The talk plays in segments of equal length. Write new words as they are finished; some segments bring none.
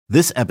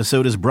This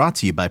episode is brought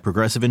to you by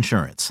Progressive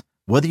Insurance.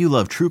 Whether you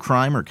love true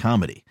crime or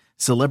comedy,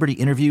 celebrity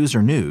interviews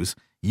or news,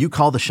 you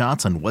call the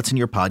shots on what's in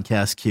your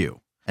podcast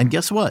queue. And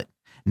guess what?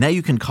 Now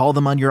you can call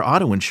them on your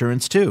auto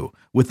insurance too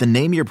with the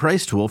Name Your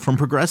Price tool from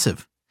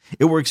Progressive.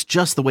 It works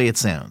just the way it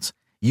sounds.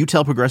 You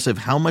tell Progressive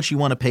how much you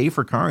want to pay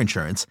for car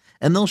insurance,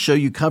 and they'll show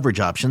you coverage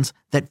options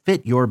that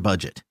fit your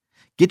budget.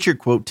 Get your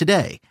quote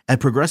today at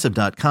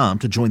Progressive.com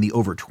to join the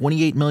over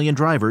 28 million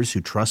drivers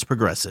who trust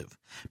Progressive.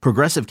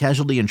 Progressive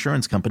Casualty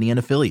Insurance Company and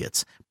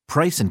Affiliates.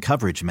 Price and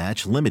coverage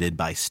match limited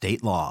by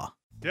state law.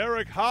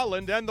 Derek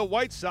Holland and the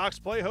White Sox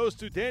play host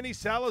to Danny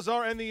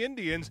Salazar and the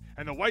Indians,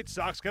 and the White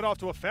Sox get off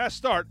to a fast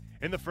start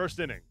in the first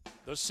inning.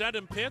 The set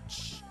and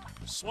pitch,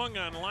 swung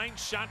on line,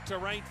 shot to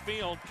right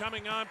field,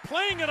 coming on,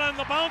 playing it on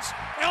the bounce,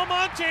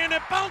 Almonte, and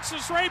it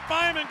bounces right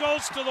by him and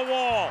goes to the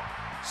wall.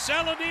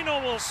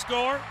 Saladino will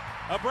score.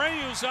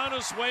 Abreu's on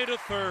his way to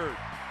third.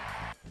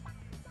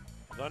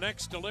 The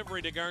next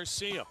delivery to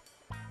Garcia.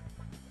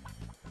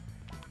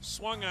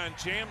 Swung on,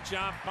 jam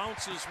job,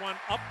 bounces one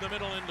up the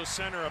middle into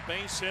center, a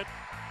base hit.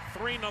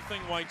 3-0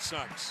 White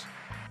Sox.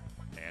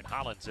 And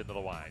Holland's into the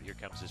wide. Here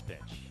comes his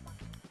pitch.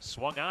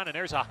 Swung on, and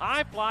there's a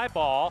high fly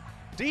ball,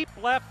 deep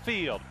left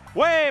field.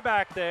 Way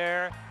back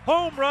there,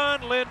 home run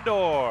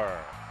Lindor.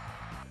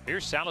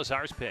 Here's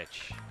Salazar's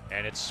pitch.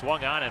 And it's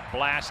swung on and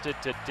blasted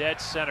to dead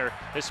center.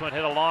 This one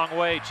hit a long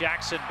way.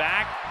 Jackson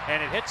back,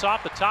 and it hits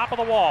off the top of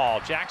the wall.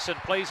 Jackson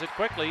plays it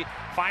quickly,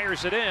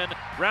 fires it in.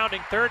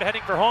 Rounding third,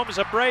 heading for home is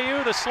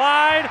Abreu. The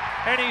slide,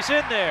 and he's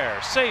in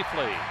there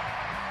safely.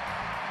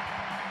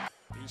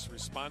 He's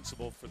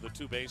responsible for the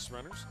two base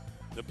runners.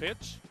 The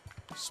pitch,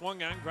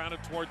 swung on,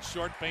 grounded towards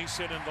short, base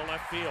hit into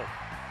left field.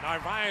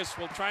 Narvaez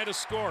will try to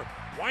score.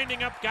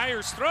 Winding up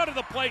Geyer's throw to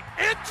the plate.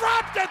 It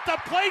dropped at the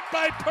plate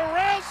by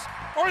Perez,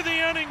 or the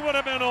inning would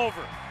have been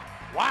over.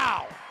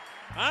 Wow.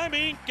 I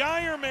mean,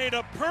 Geyer made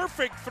a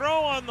perfect throw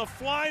on the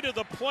fly to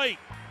the plate.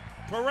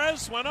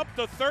 Perez went up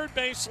the third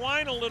base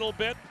line a little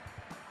bit.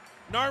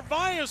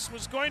 Narvaez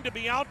was going to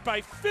be out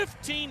by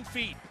 15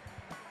 feet,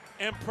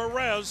 and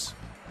Perez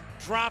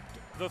dropped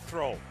the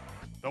throw.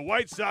 The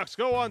White Sox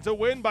go on to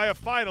win by a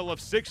final of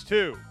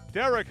 6-2.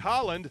 Derek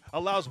Holland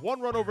allows 1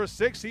 run over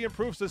 6. He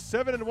improves to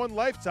 7-1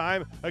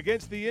 lifetime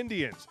against the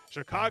Indians.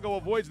 Chicago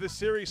avoids the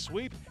series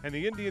sweep, and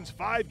the Indians'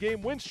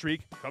 5-game win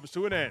streak comes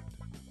to an end.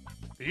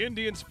 The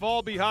Indians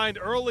fall behind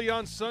early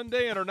on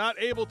Sunday and are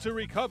not able to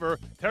recover.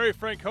 Terry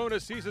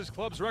Francona sees his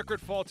club's record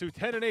fall to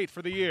 10-8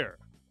 for the year.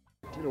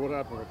 You know what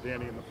happened with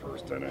Danny in the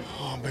first inning?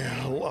 Oh,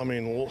 man. I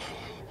mean,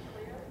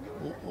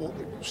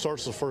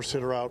 starts the first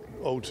hitter out,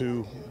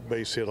 0-2,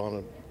 base hit on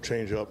a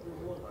changeup,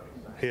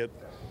 hit.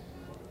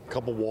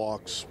 Couple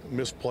walks,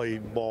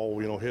 misplayed ball,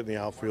 hit in the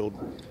outfield.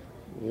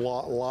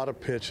 Lot of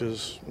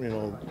pitches,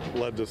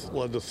 led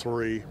to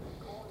 3.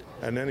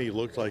 And then he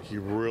looked like he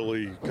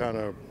really kind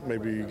of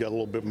maybe got a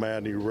little bit mad,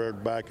 and he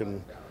reared back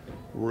and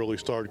really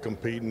started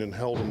competing and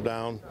held him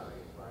down.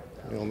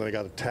 And then they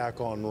got a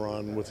tack-on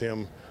run with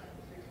him,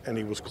 and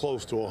he was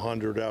close to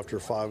 100 after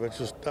 5. It's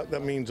just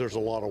that means there's a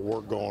lot of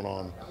work going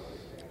on.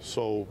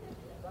 So,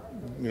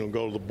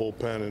 go to the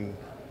bullpen and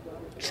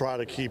try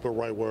to keep it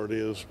right where it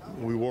is.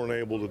 We weren't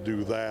able to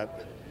do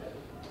that,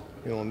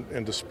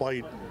 and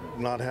despite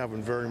not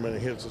having very many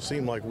hits, it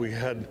seemed like we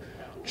had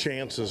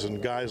chances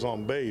and guys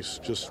on base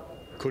just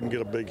couldn't get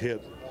a big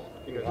hit.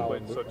 You guys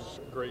played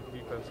such great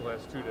defense the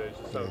last 2 days.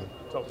 It's so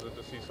tough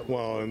to see something.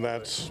 Well, and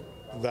that's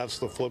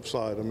the flip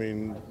side. I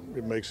mean,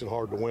 it makes it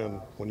hard to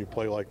win when you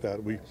play like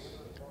that. We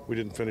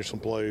didn't finish some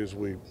plays.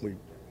 We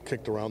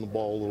kicked around the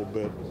ball a little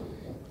bit.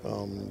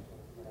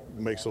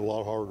 Makes it a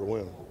lot harder to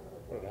win.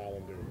 What did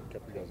Holland do?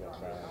 Kept you guys on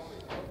track.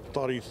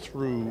 Thought he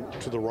threw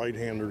to the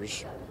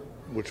right-handers,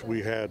 which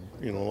we had,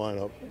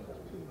 lineup.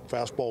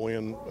 Fastball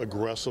in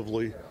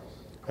aggressively,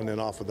 and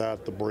then off of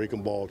that, the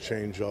breaking ball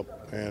change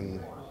up,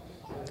 and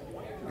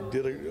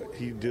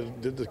he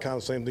did the kind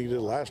of same thing he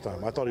did last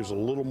time. I thought he was a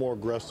little more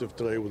aggressive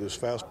today with his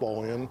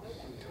fastball in,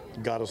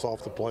 got us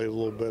off the plate a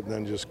little bit, and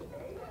then just,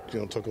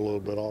 took a little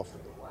bit off.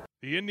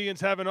 The Indians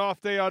have an off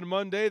day on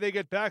Monday. They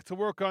get back to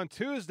work on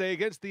Tuesday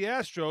against the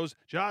Astros.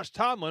 Josh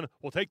Tomlin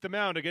will take the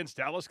mound against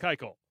Dallas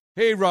Keuchel.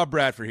 Hey, Rob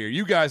Bradford here.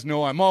 You guys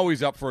know I'm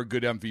always up for a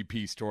good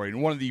MVP story,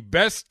 and one of the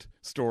best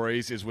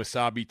stories is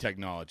Wasabi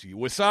Technology.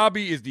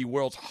 Wasabi is the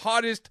world's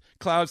hottest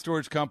cloud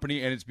storage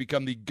company, and it's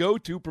become the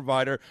go-to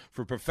provider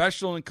for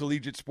professional and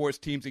collegiate sports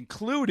teams,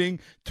 including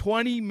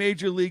 20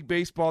 Major League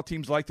Baseball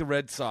teams like the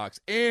Red Sox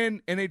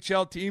and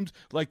NHL teams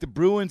like the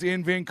Bruins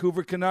and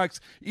Vancouver Canucks.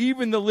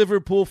 Even the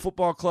Liverpool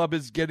Football Club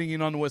is getting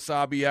in on the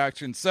Wasabi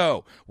action.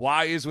 So,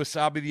 why is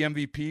Wasabi the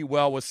MVP?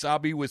 Well,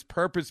 Wasabi was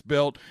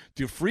purpose-built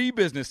to free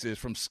businesses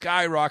from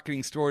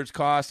skyrocketing storage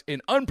costs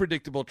and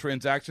unpredictable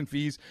transaction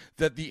fees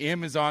that the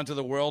Amazons of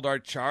the world are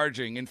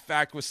charging. In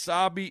fact,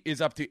 Wasabi is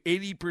up to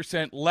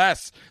 80%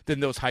 less than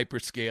those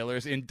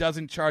hyperscalers and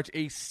doesn't charge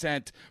a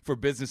cent for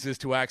businesses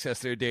to access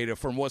their data.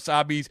 From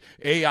Wasabi's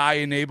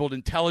AI-enabled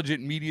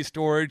intelligent media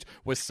storage,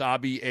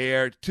 Wasabi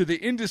Air, to the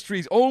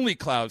industry's only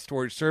cloud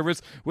storage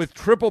service with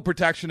triple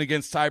protection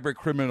against cyber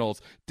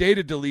criminals,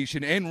 data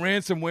deletion, and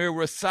ransomware,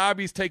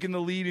 Wasabi's taken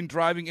the lead in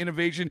driving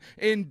innovation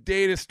in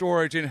data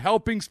storage and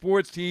helping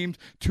sports teams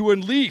to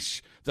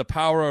unleash the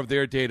power of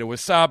their data.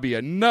 Wasabi,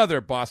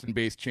 another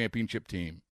Boston-based championship team.